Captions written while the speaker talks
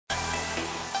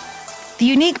The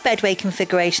unique bedway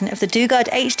configuration of the C.Dugard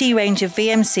HD range of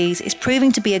VMCs is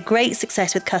proving to be a great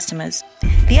success with customers.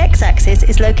 The X-axis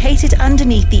is located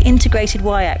underneath the integrated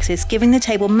Y-axis, giving the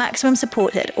table maximum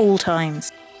support at all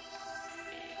times.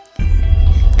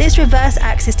 This reverse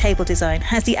axis table design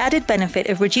has the added benefit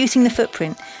of reducing the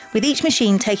footprint, with each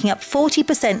machine taking up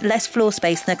 40% less floor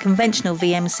space than a conventional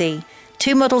VMC.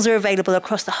 2 models are available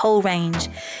across the whole range.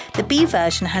 The B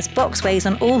version has boxways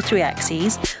on all 3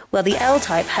 axes, while the L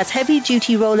type has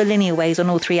heavy-duty roller linear ways on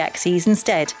all 3 axes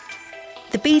instead.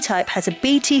 The B type has a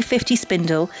BT50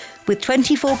 spindle with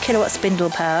 24 kilowatt spindle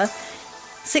power,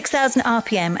 6,000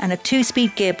 RPM and a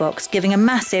 2-speed gearbox, giving a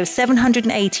massive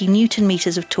 780 Newton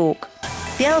meters of torque.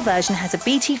 The L version has a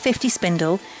BT50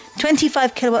 spindle,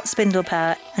 25 kilowatt spindle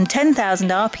power and 10,000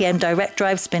 RPM direct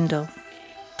drive spindle.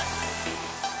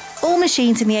 All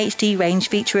machines in the HD range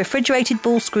feature refrigerated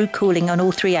ballscrew cooling on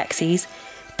all 3 axes,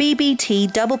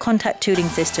 BBT double contact tooling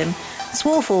system,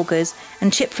 swarf augers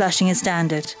and chip flushing is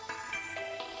standard.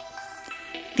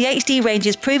 The HD range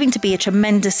is proving to be a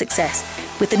tremendous success,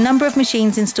 with the number of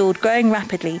machines installed growing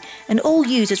rapidly and all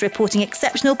users reporting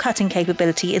exceptional cutting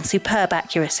capability and superb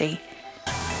accuracy.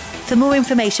 For more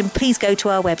information, please go to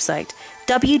our website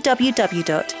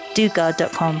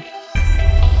www.dugard.com.